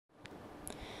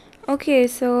Okay,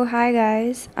 so hi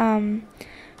guys.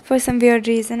 For some weird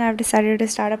reason, I've decided to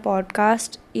start a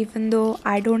podcast, even though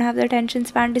I don't have the attention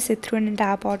span to sit through an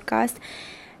entire podcast.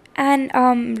 And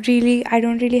really, I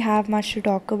don't really have much to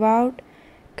talk about,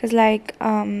 cause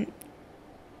I'm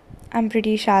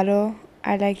pretty shallow.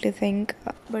 I like to think,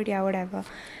 but yeah, whatever.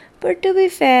 But to be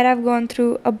fair, I've gone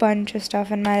through a bunch of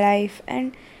stuff in my life,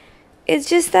 and it's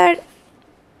just that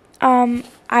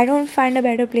I don't find a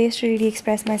better place to really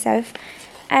express myself.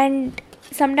 And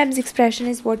sometimes expression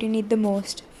is what you need the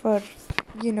most for,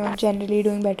 generally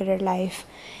doing better at life.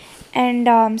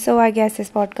 And so I guess this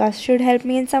podcast should help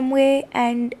me in some way.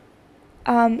 And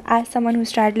as someone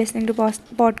who's tried listening to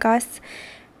podcasts,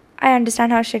 I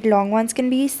understand how shit long ones can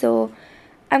be. So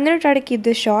I'm going to try to keep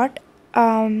this short,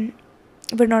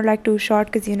 but not like too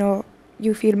short because,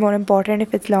 you feel more important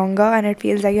if it's longer and it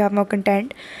feels like you have more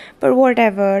content. But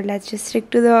whatever, let's just stick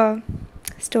to the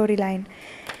storyline.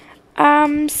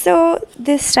 So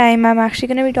this time I'm actually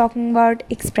gonna be talking about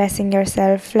expressing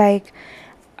yourself,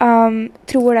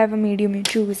 through whatever medium you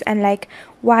choose, and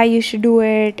why you should do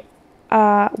it,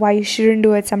 why you shouldn't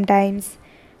do it sometimes,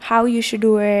 how you should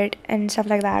do it, and stuff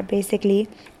like that, basically.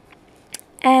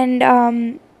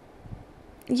 And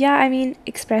yeah, I mean,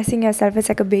 expressing yourself is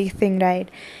like a big thing, right?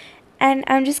 And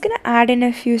I'm just gonna add in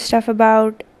a few stuff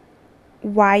about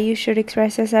why you should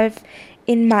express yourself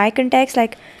in my context,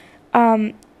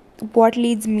 um what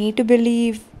leads me to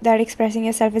believe that expressing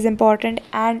yourself is important.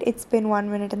 And it's been 1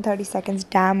 minute and 30 seconds.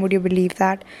 Damn, would you believe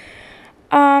that?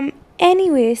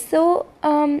 Anyway, so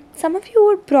some of you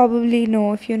would probably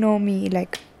know, if you know me,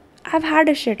 I've had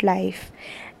a shit life.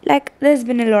 There's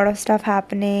been a lot of stuff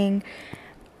happening.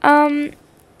 And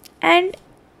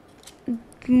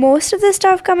most of the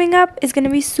stuff coming up is going to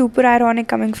be super ironic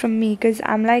coming from me, because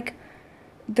I'm like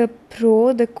the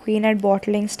queen at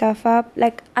bottling stuff up.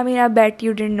 I mean, I bet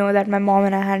you didn't know that my mom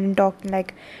and I hadn't talked in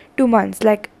 2 months.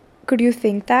 Could you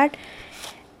think that?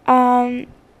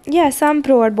 Yeah, some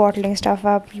pro at bottling stuff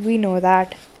up. We know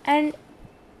that. And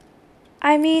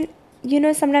I mean,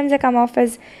 sometimes I come off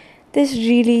as this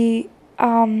really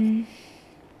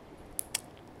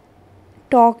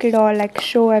talk it all,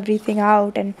 show everything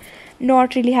out, and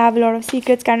not really have a lot of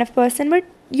secrets kind of person. But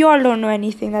you all don't know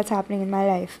anything that's happening in my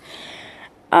life.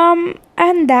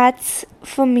 And that's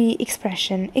for me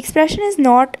expression. Expression is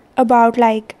not about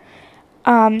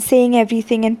saying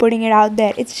everything and putting it out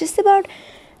there. It's just about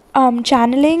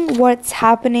channeling what's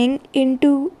happening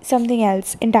into something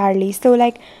else entirely. So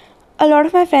a lot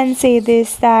of my friends say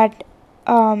this, that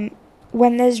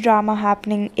when there's drama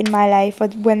happening in my life, or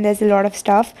when there's a lot of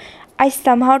stuff, I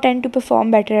somehow tend to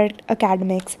perform better at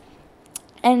academics.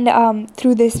 And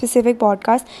through this specific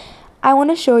podcast, I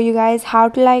want to show you guys how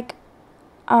to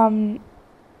um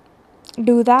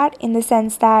do that, in the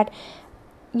sense that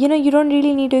you don't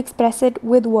really need to express it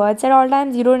with words at all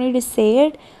times. You don't need to say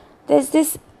it. There's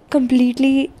this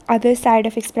completely other side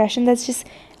of expression that's just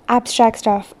abstract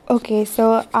stuff. Okay,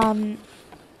 so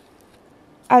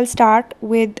I'll start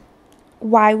with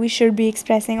why we should be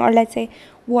expressing, or let's say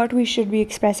what we should be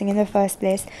expressing in the first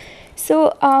place.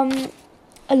 So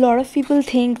a lot of people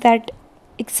think that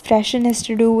expression has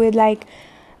to do with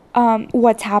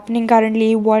what's happening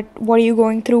currently, what are you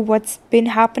going through, what's been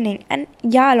happening. And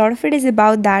yeah, a lot of it is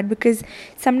about that, because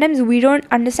sometimes we don't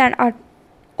understand our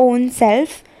own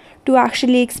self to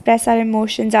actually express our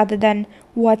emotions other than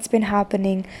what's been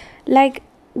happening.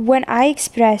 When I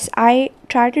express, I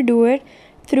try to do it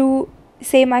through,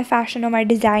 say, my fashion or my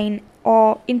design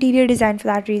or interior design, for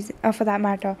that reason, for that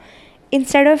matter,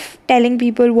 instead of telling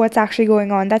people what's actually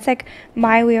going on. That's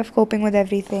my way of coping with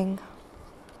everything.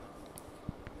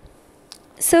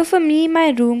 So for me, my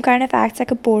room kind of acts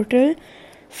like a portal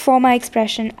for my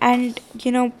expression. And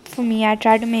for me, I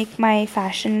try to make my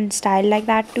fashion style like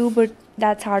that too, but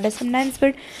that's harder sometimes.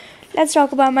 But let's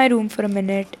talk about my room for a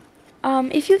minute.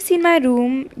 If you've seen my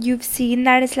room, you've seen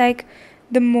that it's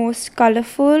the most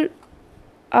colorful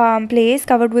place,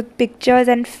 covered with pictures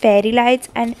and fairy lights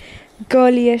and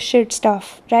girliest shit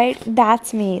stuff, right?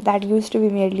 That's me. That used to be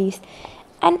me, at least.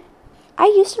 And I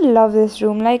used to love this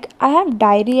room. I have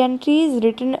diary entries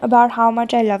written about how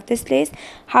much I love this place,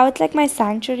 how it's like my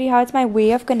sanctuary, how it's my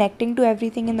way of connecting to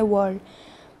everything in the world.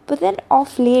 But then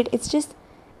off late,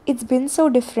 it's been so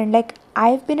different.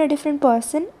 I've been a different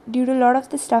person due to a lot of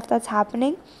the stuff that's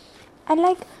happening.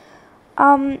 And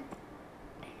um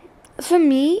for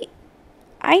me,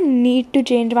 I need to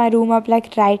change my room up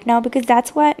right now, because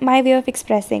that's why my way of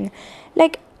expressing.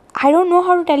 Like I don't know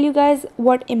how to tell you guys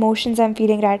what emotions I'm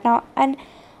feeling right now, and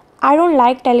I don't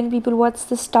like telling people what's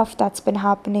the stuff that's been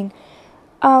happening.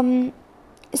 Um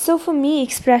so for me,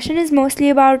 expression is mostly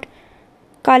about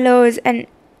colors and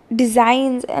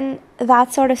designs and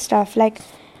that sort of stuff. Like,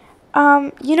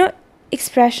 you know,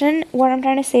 expression, what I'm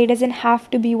trying to say, doesn't have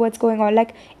to be what's going on.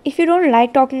 Like, if you don't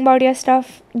like talking about your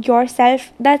stuff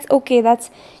yourself, that's okay. That's,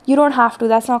 you don't have to.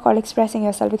 That's not called expressing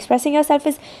yourself. Expressing yourself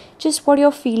is just what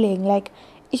you're feeling. Like,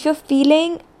 if you're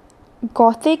feeling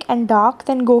gothic and dark,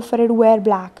 then go for it, wear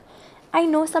black. I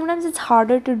know sometimes it's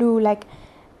harder to do. Like,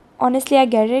 honestly, I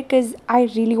get it, because I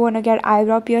really want to get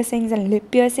eyebrow piercings and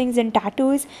lip piercings and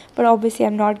tattoos, but obviously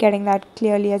I'm not getting that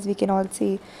clearly, as we can all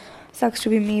see. Sucks to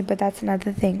be me, but that's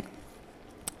another thing.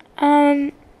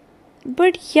 um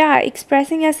but yeah,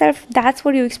 expressing yourself, that's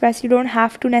what you express. You don't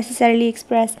have to necessarily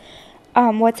express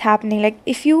what's happening. Like,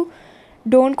 if you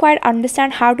don't quite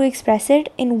understand how to express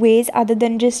it in ways other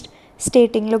than just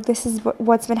stating, look, this is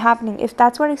what's been happening, if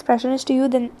that's what expression is to you,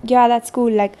 then yeah, that's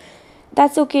cool. Like,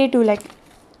 that's okay too. Like,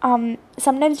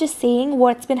 sometimes just saying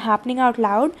what's been happening out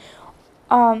loud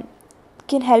um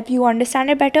can help you understand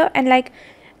it better, and like,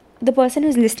 the person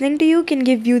who's listening to you can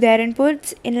give you their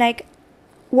inputs in like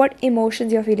what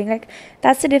emotions you're feeling. Like,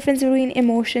 that's the difference between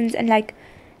emotions and like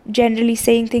generally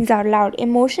saying things out loud.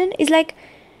 Emotion is like,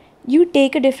 you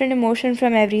take a different emotion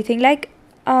from everything. Like,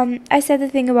 I said the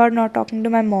thing about not talking to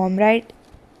my mom, right?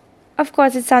 Of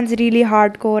course, it sounds really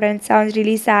hardcore and it sounds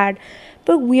really sad,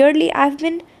 but weirdly, I've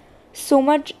been so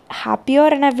much happier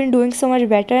and I've been doing so much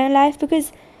better in life,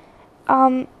 because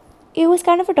um it was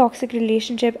kind of a toxic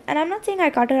relationship, and I'm not saying I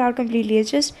cut her out completely.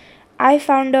 It's just I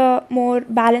found a more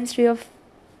balanced way of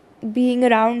being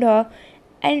around her,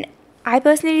 and I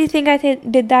personally think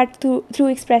did that through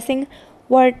expressing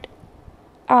what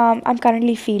I'm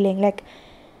currently feeling. Like,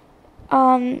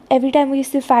 every time we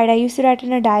used to fight, I used to write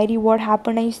in a diary what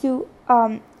happened. I used to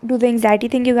do the anxiety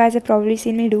thing you guys have probably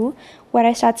seen me do, where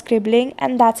I start scribbling,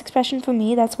 and that's expression for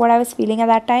me. That's what I was feeling at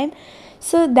that time.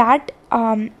 So that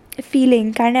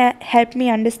feeling kind of helped me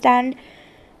understand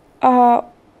uh,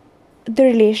 the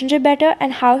relationship better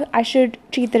and how I should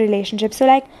treat the relationship. So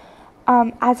like,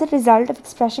 as a result of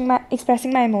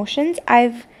expressing my emotions,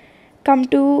 I've come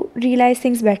to realize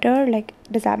things better. Like,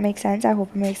 does that make sense? I hope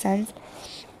it makes sense.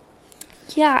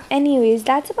 Yeah, anyways,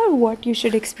 that's about what you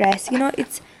should express. You know,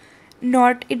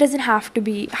 it doesn't have to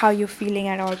be how you're feeling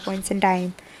at all points in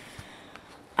time.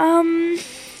 Um,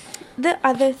 the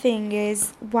other thing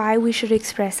is why we should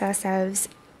express ourselves.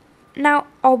 Now,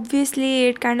 obviously,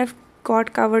 it kind of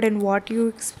got covered in what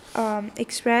you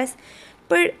express,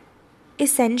 but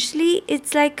essentially,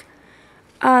 it's like,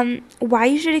 why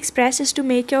you should express is to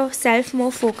make yourself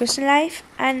more focused in life,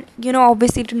 and you know,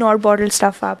 obviously, to not bottle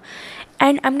stuff up.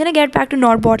 And I'm gonna get back to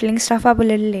not bottling stuff up a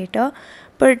little later,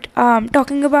 but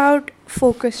talking about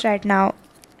focus right now,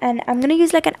 and I'm gonna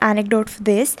use like an anecdote for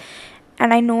this.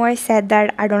 And I know I said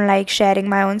that I don't like sharing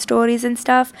my own stories and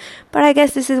stuff, but I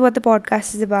guess this is what the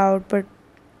podcast is about. But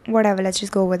whatever, let's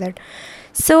just go with it.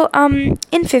 So,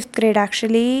 in fifth grade,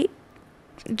 actually,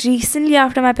 recently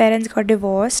after my parents got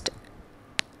divorced,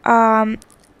 um,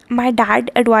 my dad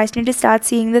advised me to start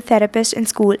seeing the therapist in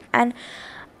school. And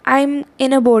I'm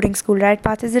in a boarding school, right?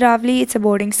 Pathaziravli, it's a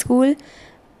boarding school.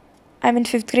 I'm in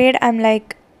fifth grade. I'm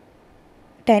like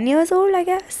 10 years old, I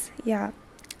guess. Yeah.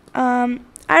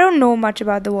 I don't know much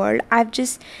about the world. I've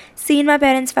just seen my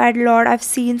parents fight a lot. I've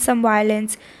seen some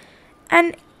violence,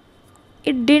 and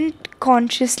it didn't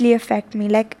consciously affect me.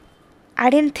 Like, I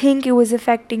didn't think it was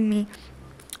affecting me.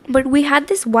 But we had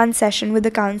this one session with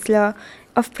the counselor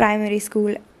of primary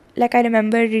school. Like, I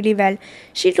remember it really well.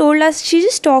 She told us, she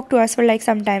just talked to us for like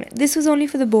some time. This was only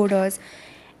for the boarders.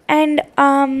 And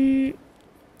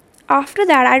after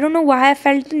that, I don't know why I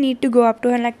felt the need to go up to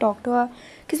her and like talk to her,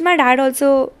 because my dad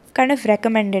also kind of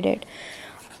recommended it.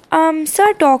 So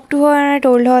I talked to her and I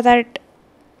told her that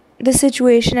the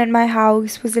situation at my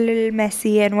house was a little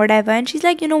messy and whatever. And she's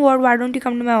like, you know what, why don't you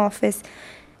come to my office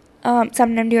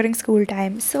sometime during school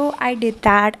time? So I did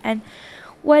that, and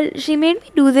well, she made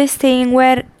me do this thing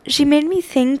where she made me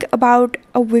think about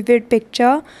a vivid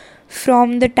picture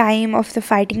from the time of the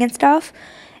fighting and stuff.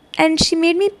 And she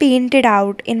made me paint it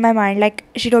out in my mind. Like,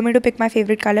 she told me to pick my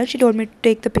favorite color. She told me to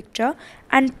take the picture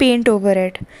and paint over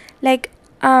it. Like,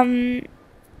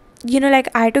 like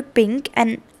I took pink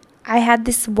and I had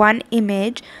this one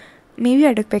image. Maybe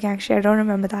I took pink actually, I don't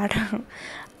remember that.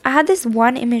 I had this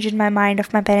one image in my mind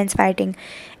of my parents fighting,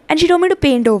 and she told me to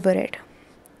paint over it.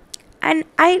 And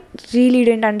I really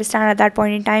didn't understand at that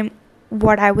point in time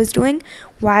what I was doing,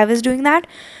 why I was doing that.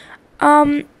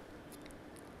 Um,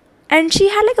 and she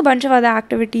had like a bunch of other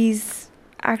activities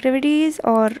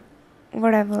or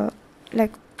whatever.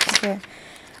 Like, okay.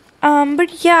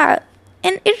 But yeah,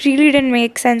 and it really didn't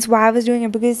make sense why I was doing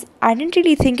it, because I didn't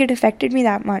really think it affected me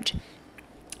that much.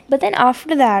 But then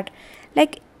after that,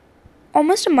 like,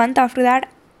 almost a month after that,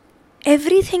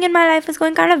 everything in my life was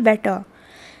going kind of better.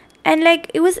 And like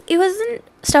it wasn't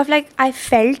stuff like I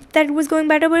felt that it was going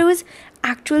better, but it was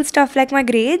actual stuff. Like my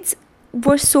grades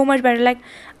were so much better. Like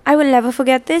I will never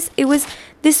forget this. It was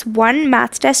this one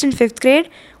maths test in 5th grade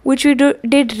which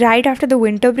did right after the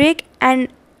winter break, and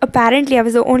apparently I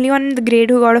was the only one in the grade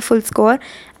who got a full score.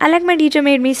 And like my teacher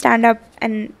made me stand up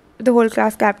and the whole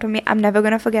class clapped for me. I'm never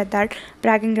gonna forget that.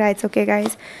 Bragging rights, okay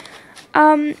guys.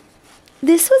 um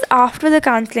this was after the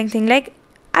counseling thing. Like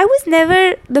I was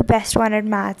never the best one at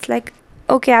maths. Like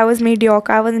okay, I was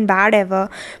mediocre, I wasn't bad ever,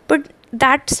 but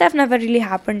that stuff never really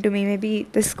happened to me. Maybe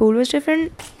the school was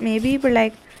different, maybe, but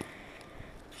like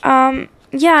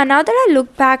yeah, now that I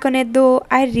look back on it though,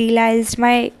 I realized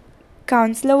my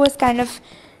counselor was kind of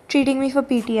treating me for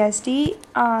PTSD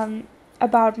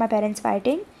about my parents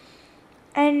fighting.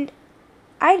 And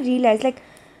I realized, like,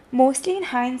 mostly in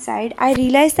hindsight, I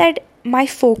realized that my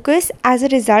focus as a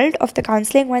result of the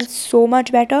counseling went so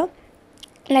much better.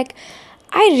 Like,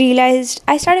 I realized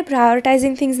I started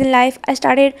prioritizing things in life, I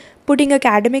started putting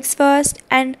academics first,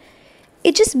 and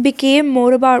it just became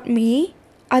more about me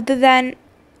other than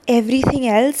everything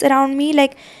else around me.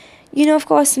 Like, of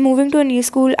course, moving to a new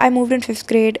school, I moved in 5th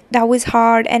grade, that was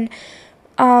hard, and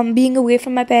being away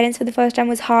from my parents for the first time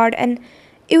was hard. And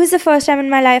it was the first time in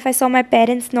my life I saw my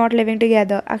parents not living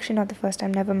together. Actually, not the first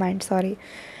time, never mind, sorry.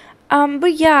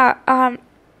 But yeah,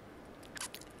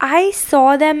 I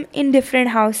saw them in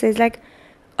different houses. Like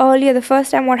earlier, the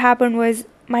first time what happened was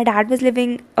my dad was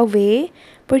living away,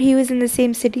 but he was in the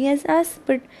same city as us.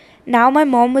 But now my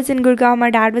mom was in Gurgaon, my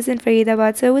dad was in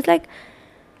Faridabad. So it was like,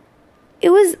 it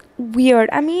was weird.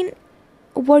 I mean,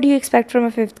 what do you expect from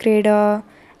a 5th grader?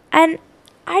 And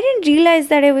I didn't realize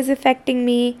that it was affecting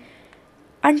me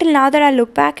until now that I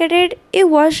look back at it. It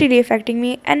was really affecting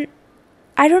me, and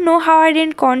I don't know how I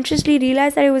didn't consciously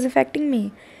realize that it was affecting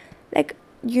me. Like,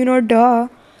 duh.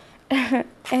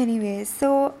 Anyways,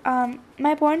 so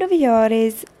my point over here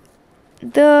is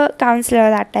the counselor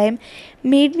that time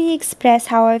made me express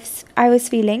how I was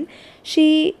feeling.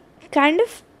 She kind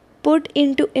of put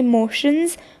into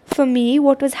emotions for me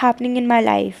what was happening in my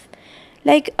life.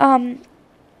 Like,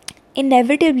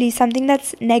 inevitably, something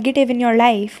that's negative in your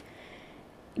life,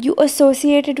 you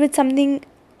associate it with something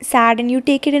sad and you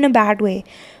take it in a bad way.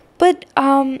 But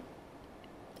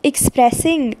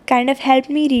expressing kind of helped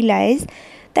me realize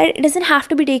that it doesn't have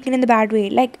to be taken in the bad way.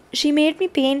 Like she made me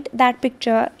paint that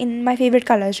picture in my favorite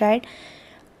colors, right?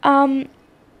 um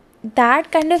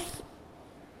that kind of,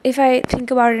 if I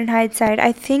think about it in hindsight,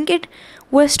 I think it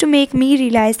was to make me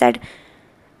realize that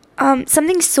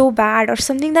something so bad or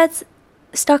something that's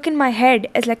stuck in my head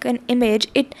as like an image,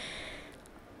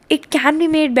 it can be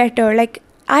made better. Like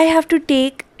I have to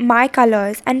take my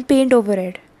colors and paint over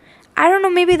it. I don't know,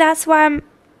 maybe that's why I'm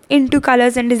into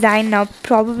colors and design now.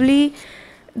 Probably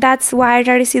that's why I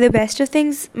try to see the best of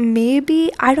things.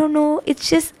 Maybe, I don't know. It's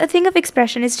just a thing of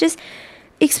expression. It's just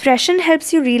expression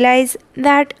helps you realize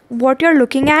that what you're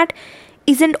looking at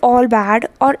isn't all bad,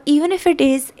 or even if it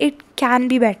is, it can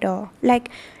be better. Like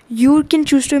you can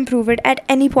choose to improve it at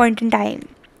any point in time.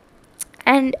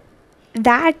 And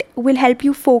that will help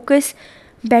you focus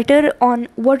better on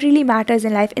what really matters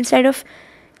in life instead of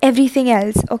everything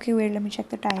else. Okay, wait, let me check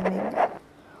the timing.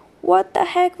 What the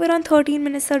heck? We're on 13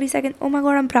 minutes 30 seconds. Oh my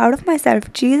god, I'm proud of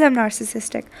myself. Jeez, I'm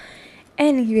narcissistic.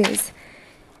 Anyways,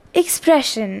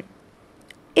 expression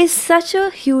is such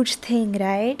a huge thing,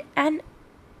 right? And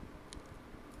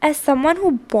as someone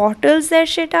who bottles their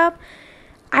shit up,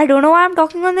 I don't know why I'm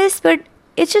talking on this, but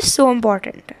it's just so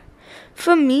important.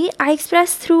 For me, I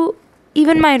express through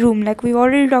even my room. Like we've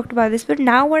already talked about this, but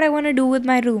now what I want to do with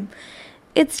my room,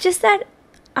 it's just that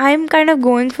I'm kind of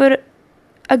going for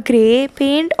a gray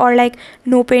paint or like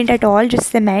no paint at all,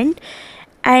 just cement.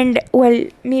 And well,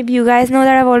 maybe you guys know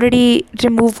that I've already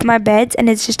removed my beds and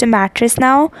it's just a mattress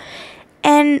now.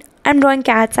 And I'm drawing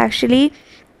cats actually,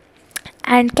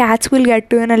 and cats we'll get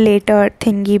to in a later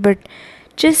thingy. But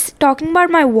just talking about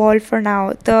my wall for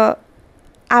now, the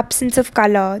absence of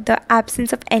color, the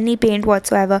absence of any paint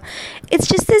whatsoever, it's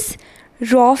just this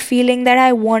raw feeling that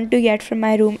I want to get from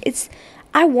my room.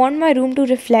 I want my room to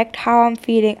reflect how I'm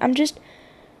feeling. I'm just,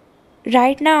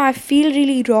 right now I feel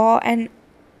really raw and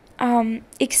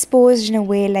exposed in a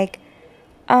way. Like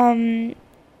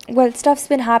well, stuff's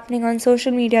been happening on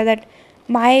social media that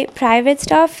my private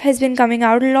stuff has been coming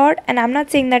out a lot, and I'm not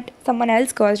saying that someone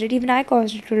else caused it, even I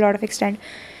caused it to a lot of extent.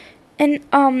 And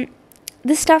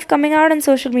this stuff coming out on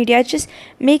social media, it just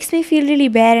makes me feel really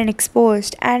bare and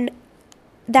exposed, and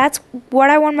that's what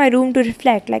I want my room to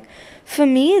reflect. Like for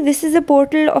me, this is a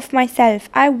portal of myself.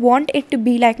 I want it to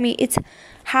be like me. It's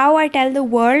how I tell the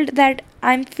world that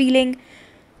I'm feeling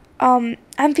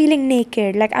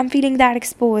naked, like I'm feeling that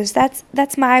exposed.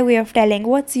 That's my way of telling.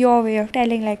 What's your way of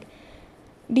telling? Like,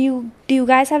 do you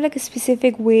guys have like a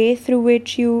specific way through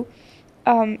which you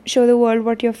show the world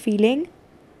what you're feeling?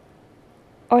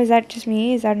 Or is that just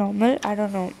me? Is that normal? I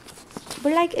don't know.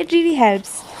 But like it really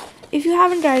helps. If you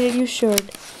haven't tried it, you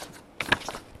should.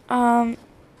 Um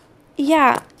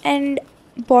yeah, and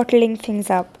bottling things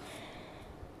up.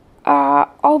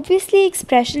 Obviously,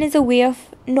 expression is a way of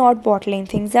not bottling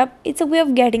things up, it's a way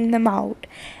of getting them out.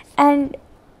 And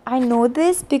I know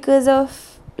this because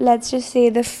of, let's just say,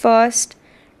 the first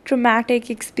traumatic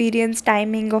experience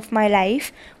timing of my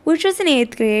life, which was in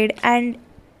 8th grade. And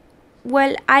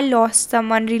well, I lost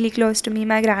someone really close to me,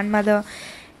 my grandmother,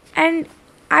 and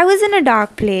I was in a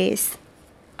dark place.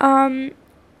 Um,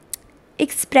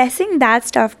 Expressing that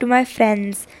stuff to my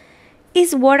friends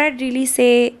is what I'd really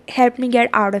say helped me get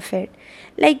out of it.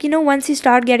 Like, once you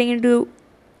start getting into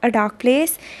a dark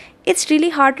place, it's really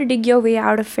hard to dig your way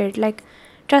out of it. Like,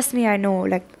 trust me, I know.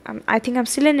 Like, I think I'm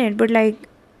still in it, but like,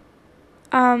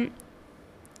 um,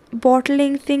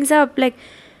 bottling things up, like,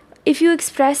 if you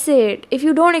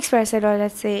don't express it, or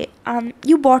let's say,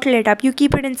 you bottle it up, you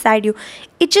keep it inside you.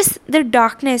 It just, the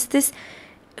darkness, this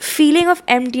feeling of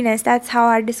emptiness, that's how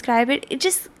I describe it. It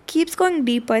just keeps going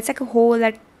deeper. It's like a hole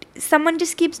that someone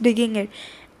just keeps digging it.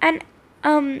 And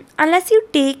unless you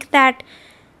take that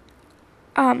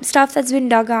stuff that's been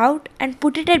dug out and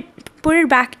put it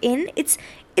back in, it's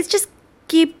just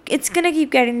it's gonna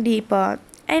keep getting deeper.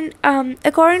 And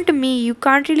according to me, you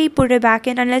can't really put it back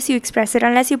in unless you express it,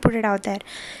 unless you put it out there.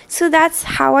 So that's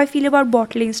how I feel about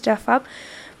bottling stuff up.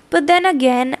 But then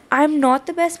again, I'm not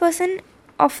the best person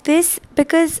of this,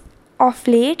 because of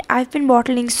late I've been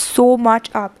bottling so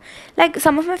much up. Like,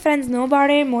 some of my friends know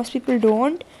about it, most people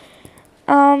don't.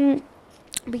 Um,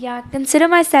 but yeah, I consider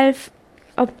myself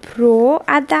a pro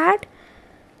at that,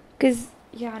 because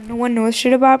yeah, no one knows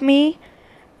shit about me.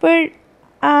 But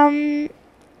um,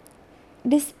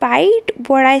 despite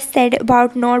what I said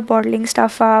about not bottling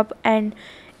stuff up and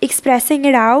expressing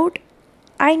it out,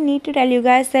 I need to tell you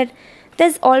guys that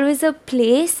there's always a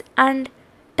place and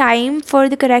time for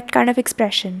the correct kind of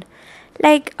expression.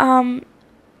 Like,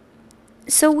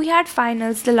 so we had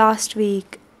finals the last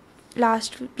week,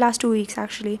 last 2 weeks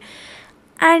actually,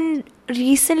 and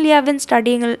recently I've been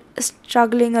struggling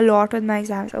a lot with my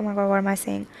exams. Oh my god, what am I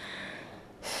saying?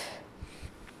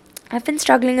 I've been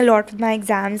struggling a lot with my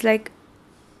exams. Like,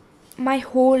 my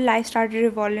whole life started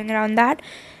revolving around that.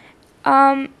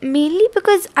 Mainly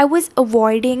because I was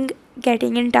avoiding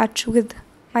getting in touch with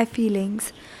my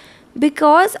feelings,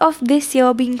 because of this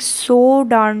year being so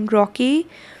darn rocky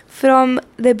from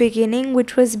the beginning,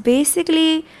 which was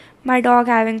basically my dog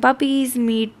having puppies,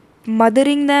 me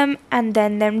mothering them, and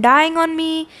then them dying on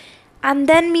me, and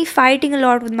then me fighting a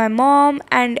lot with my mom,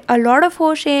 and a lot of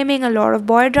hoe shaming, a lot of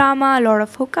boy drama, a lot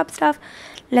of hookup stuff.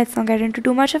 Let's not get into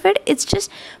too much of it. It's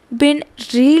just been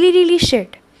really, really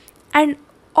shit. And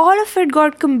all of it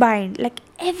got combined. Like,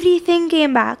 everything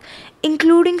came back,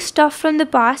 including stuff from the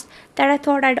past that I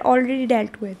thought I'd already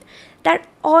dealt with. That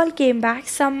all came back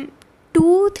some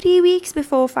 2-3 weeks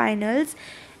before finals.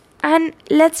 And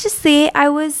let's just say I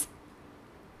was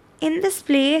in this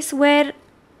place where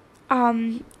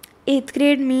 8th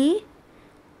grade me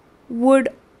would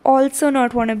also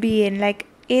not want to be in. Like,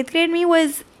 8th grade me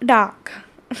was dark.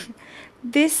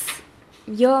 This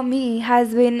year me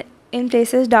has been in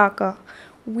places darker,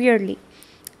 weirdly,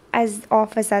 as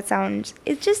off as that sounds.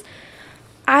 It's just,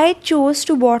 I chose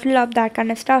to bottle up that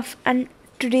kind of stuff, and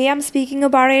today I'm speaking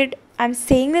about it. I'm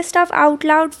saying this stuff out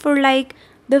loud for like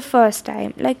the first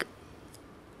time. Like,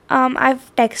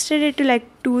 I've texted it to like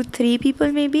 2-3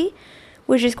 people maybe,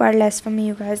 which is quite less for me.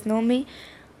 You guys know me.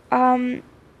 The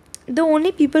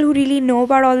only people who really know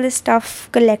about all this stuff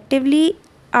collectively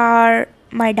are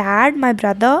my dad, my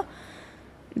brother,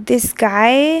 this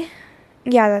guy.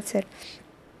 Yeah, that's it.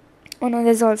 Oh no,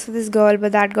 there's also this girl,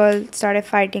 but that girl started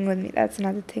fighting with me. That's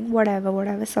another thing.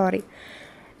 Whatever, sorry.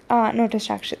 No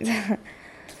distractions.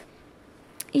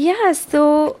 Yeah,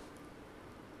 so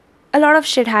a lot of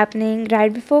shit happening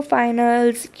right before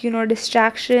finals.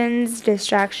 Distractions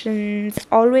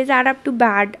always add up to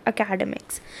bad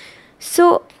academics.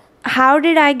 So how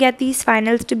did I get these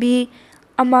finals to be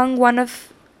among one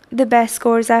of the best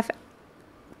scores I've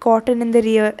gotten in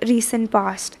the recent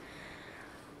past?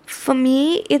 For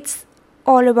me, it's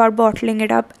all about bottling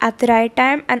it up at the right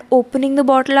time and opening the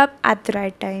bottle up at the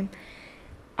right time.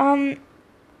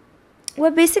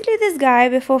 Well, basically, this guy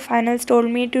before finals told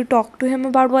me to talk to him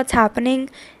about what's happening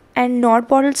and not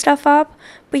bottle stuff up.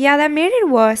 But yeah, that made it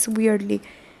worse, weirdly.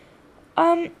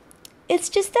 Um, it's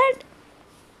just that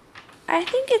I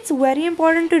think it's very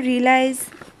important to realize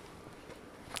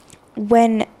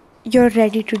when you're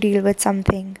ready to deal with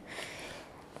something.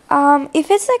 If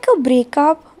it's like a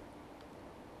breakup,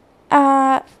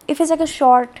 if it's like a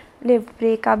short lived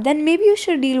breakup, then maybe you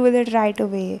should deal with it right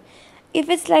away. If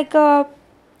it's like a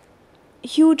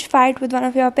huge fight with one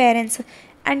of your parents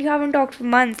and you haven't talked for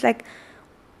months, like,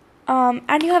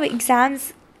 and you have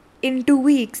exams in 2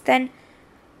 weeks, then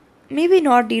maybe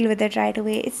not deal with it right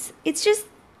away. It's just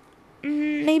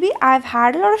maybe I've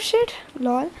had a lot of shit,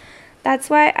 lol. That's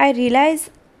why I realize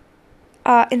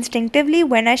instinctively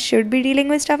when I should be dealing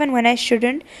with stuff and when I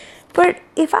shouldn't. But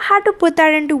if I had to put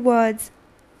that into words,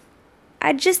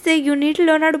 I'd just say you need to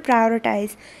learn how to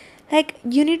prioritize. Like,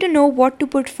 you need to know what to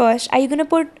put first. Are you going to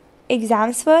put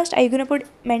exams first? Are you going to put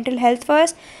mental health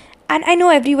first? And I know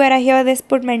everywhere I hear this,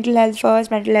 put mental health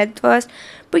first, mental health first.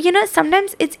 But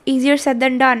sometimes it's easier said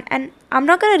than done. And I'm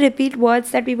not going to repeat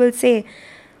words that people say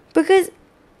because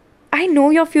I know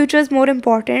your future is more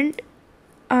important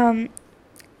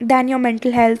than your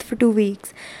mental health for 2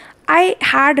 weeks. I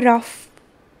had a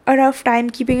rough time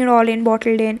keeping it all in,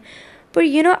 bottled in. But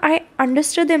I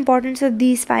understood the importance of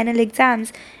these final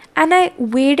exams and I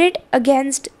weighed it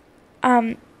against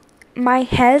my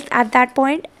health at that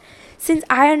point since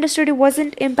I understood it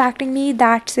wasn't impacting me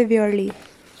that severely.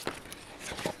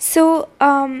 So,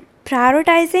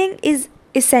 prioritizing is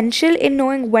essential in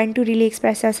knowing when to really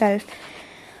express yourself.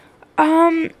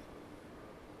 Um,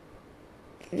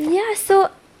 yeah, so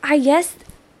I guess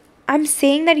I'm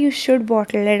saying that you should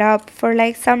bottle it up for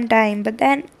like some time, but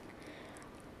then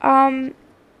um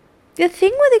the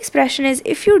thing with expression is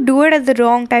if you do it at the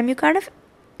wrong time, you kind of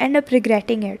end up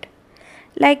regretting it.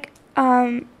 Like,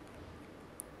 my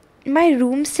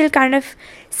room's still kind of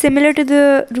similar to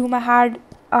the room I had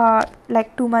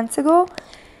like 2 months ago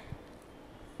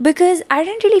because I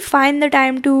didn't really find the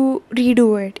time to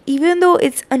redo it. Even though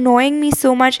it's annoying me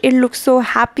so much, it looks so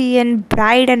happy and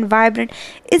bright and vibrant.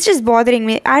 It's just bothering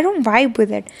me. I don't vibe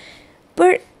with it.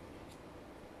 But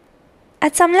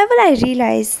at some level, I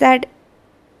realize that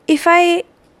if I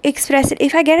express it,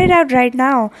 if I get it out right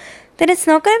now, then it's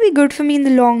not going to be good for me in the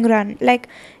long run. Like,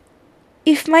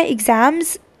 if my exam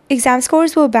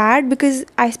scores were bad because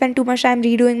I spent too much time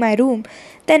redoing my room,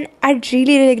 then I'd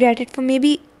really regret it for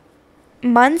maybe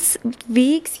months,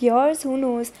 weeks, years, who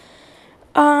knows.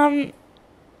 Um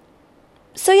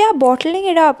so yeah, bottling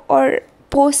it up or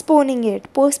postponing,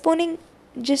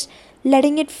 just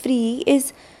letting it free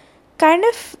is kind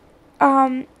of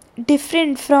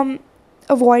different from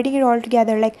avoiding it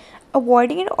altogether. Like,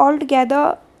 avoiding it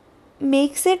altogether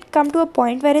makes it come to a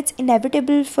point where it's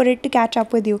inevitable for it to catch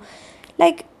up with you.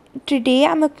 Like, today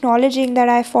I'm acknowledging that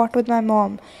I fought with my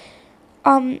mom.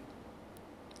 um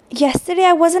Yesterday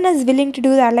I wasn't as willing to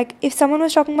do that. Like, if someone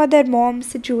was talking about their mom's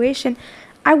situation,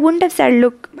 I wouldn't have said,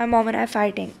 look, my mom and I are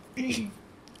fighting.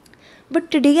 But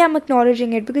today I'm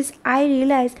acknowledging it because I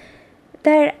realize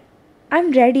that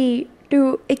I'm ready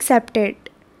to accept it,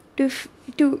 to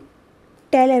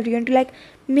tell everyone, to like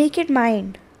make it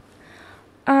mine.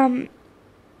 um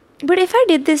but if I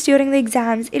did this during the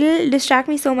exams, it'll distract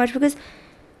me so much because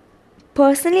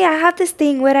personally I have this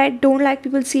thing where I don't like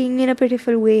people seeing me in a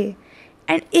pitiful way.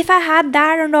 And if I had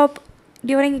that on top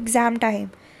during exam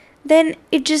time, then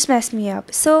it just messed me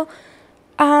up. So,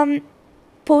 um,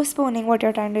 postponing what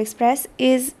you're trying to express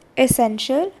is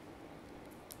essential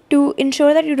to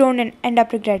ensure that you don't end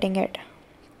up regretting it.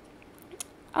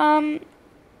 Um,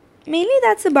 Mainly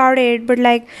that's about it, but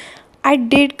like, I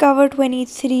did cover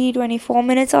 24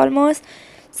 minutes almost.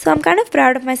 So I'm kind of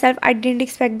proud of myself. I didn't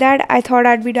expect that. I thought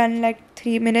I'd be done in like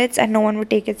 3 minutes and no one would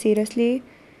take it seriously.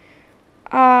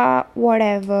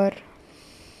 Whatever.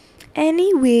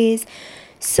 Anyways,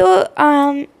 so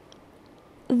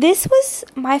this was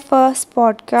my first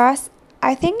podcast.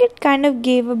 I think it kind of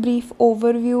gave a brief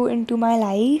overview into my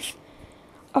life.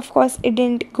 Of course, it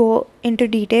didn't go into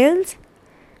details.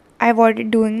 I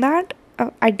avoided doing that.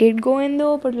 I did go in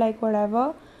though, but like,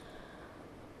 whatever.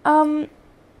 Um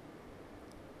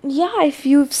yeah, if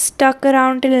you've stuck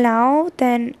around till now,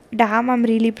 then damn, I'm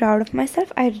really proud of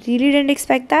myself. I really didn't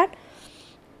expect that.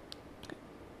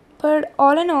 But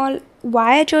all in all,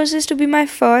 why I chose this to be my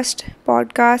first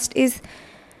podcast is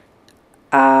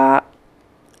uh,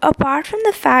 apart from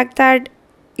the fact that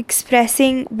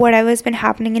expressing whatever's been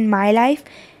happening in my life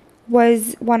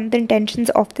was one of the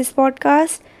intentions of this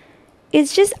podcast.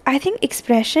 It's just, I think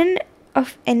expression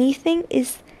of anything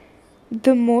is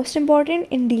the most important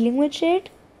in dealing with shit.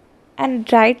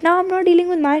 And right now, I'm not dealing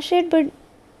with my shit, but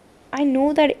I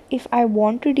know that if I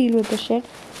want to deal with the shit,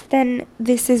 then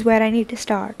this is where I need to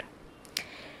start.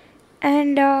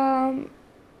 And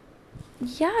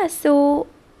Yeah, so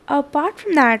apart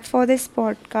from that, for this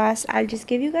podcast, I'll just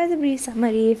give you guys a brief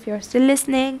summary if you're still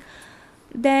listening.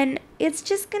 Then it's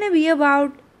just gonna be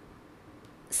about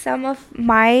some of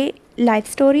my life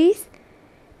stories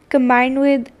combined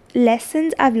with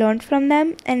lessons I've learned from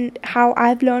them and how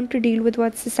I've learned to deal with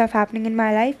what's the stuff happening in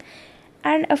my life.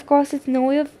 And of course, it's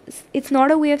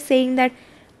not a way of saying that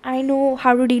I know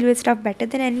how to deal with stuff better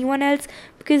than anyone else,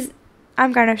 because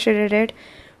I'm kind of shit at it.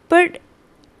 But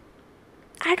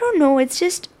I don't know, it's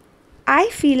just I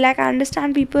feel like I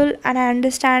understand people and I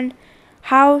understand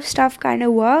how stuff kind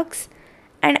of works,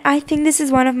 and I think this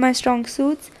is one of my strong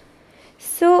suits.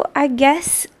 So I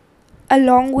guess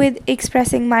along with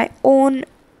expressing my own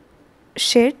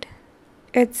shit,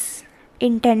 it's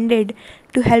intended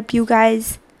to help you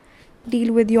guys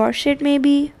deal with your shit,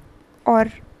 maybe,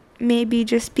 or maybe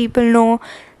just people know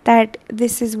that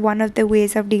this is one of the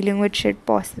ways of dealing with shit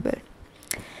possible.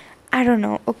 I don't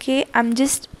know, okay? I'm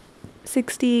just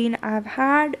 16. I've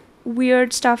had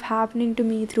weird stuff happening to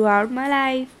me throughout my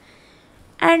life,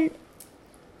 and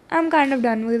I'm kind of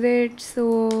done with it.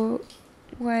 So,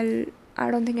 well,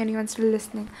 I don't think anyone's still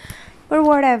listening. But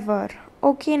whatever.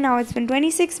 Okay, now it's been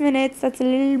 26 minutes. That's a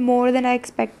little more than I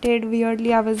expected.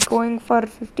 Weirdly, I was going for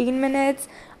 15 minutes.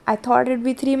 I thought it'd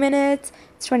be 3 minutes.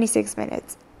 It's 26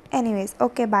 minutes. Anyways,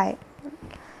 okay, bye.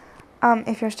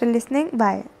 If you're still listening,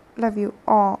 bye. Love you.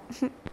 Oh.